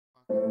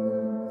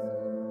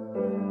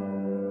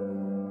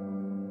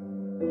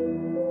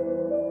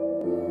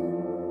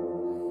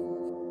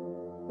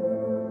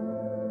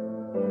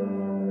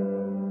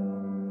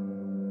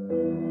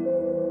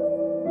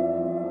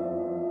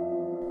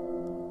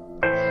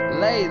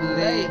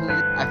Lately,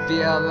 I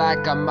feel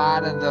like I'm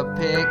out of the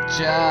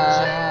picture.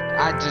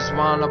 I just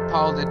wanna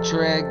pull the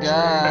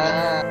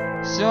trigger.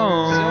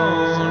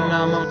 Soon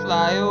I'ma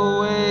fly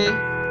away.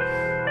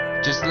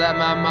 Just let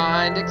my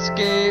mind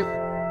escape.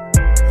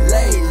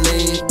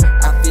 Lately,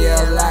 I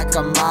feel like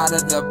I'm out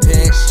of the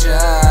picture.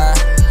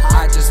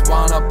 I just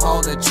wanna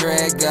pull the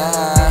trigger.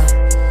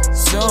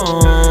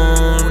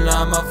 Soon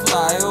I'ma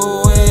fly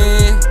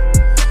away.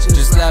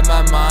 Just let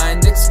my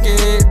mind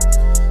escape.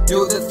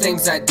 Do the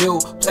things I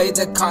do, play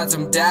the cards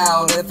I'm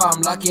dealt. If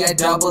I'm lucky I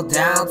double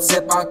down,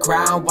 sip on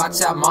crown, watch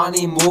that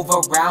money move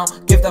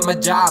around. Give them a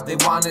job, they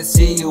wanna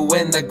see you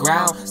in the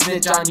ground.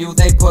 Snitch on you,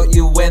 they put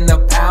you in the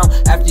pound.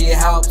 After you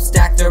help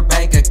stack their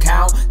bank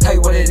account. Tell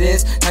you what it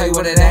is, tell you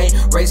what it ain't.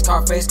 Race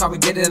car, face car, we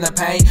get in the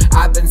pain.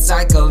 I've been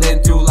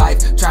cycling through life,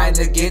 trying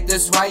to get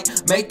this right.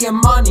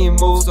 Making money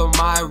move so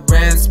my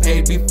rent's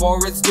paid before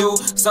it's due.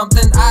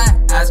 Something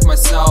I ask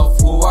myself,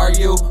 who are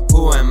you,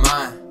 who am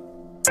I?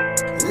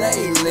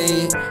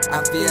 Lately,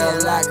 I feel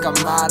like I'm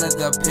out of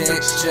the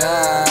picture.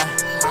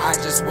 I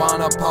just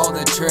wanna pull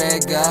the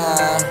trigger.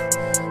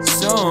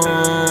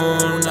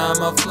 Soon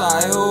I'ma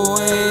fly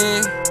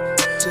away.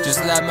 Just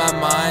let my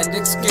mind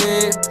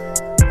escape.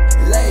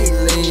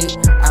 Lately,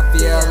 I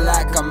feel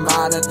like I'm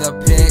out of the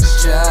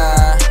picture.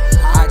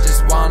 I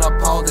just wanna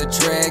pull the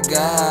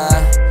trigger.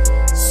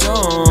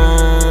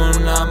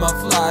 Soon I'ma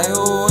fly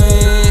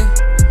away.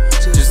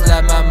 Just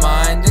let my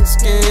mind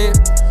escape.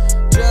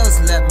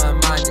 Just let my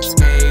mind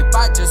escape.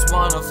 I just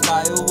wanna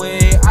fly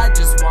away. I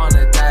just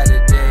wanna die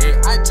today.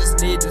 I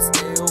just need to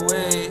stay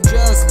away.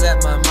 Just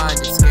let my mind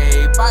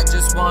escape. I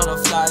just wanna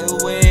fly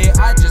away.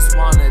 I just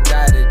wanna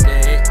die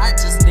today. I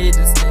just need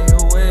to stay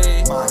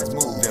away. Mind's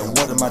moving,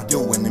 what am I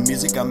doing? The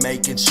music I'm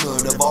making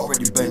should have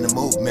already been a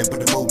movement,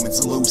 but the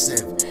movement's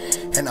elusive.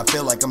 And I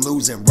feel like I'm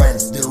losing.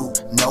 Rent's due,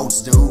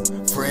 notes due,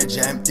 fridge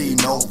empty,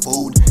 no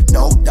food,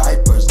 no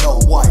diapers, no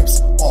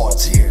wipes, all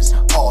tears,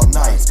 all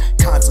nights.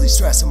 Constantly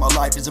stressing, my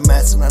life is a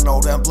mess, and I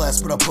know that I'm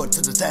blessed, but I put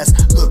to the test.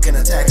 Looking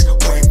at text,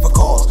 waiting for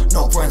calls,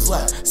 no friends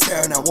left.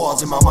 Staring at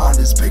walls in my mind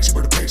is a picture,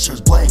 but the picture is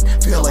blank.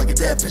 Feel like a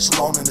dead fish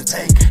alone in the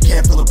tank.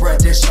 Can't fill a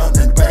bread dish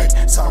under the bank.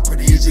 Sound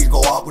pretty easy to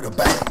go out with a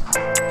bang.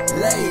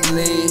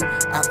 Lately,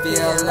 I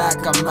feel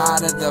like I'm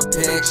out of the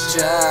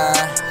picture.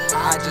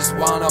 I just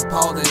wanna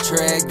pull the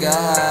trigger.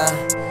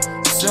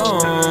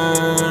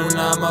 Soon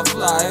I'ma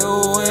fly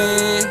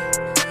away.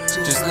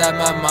 Just let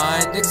my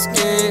mind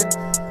escape.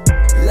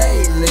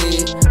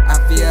 Lately, I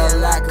feel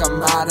like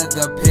I'm out of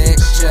the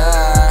picture.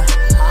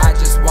 I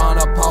just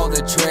wanna pull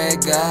the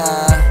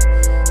trigger.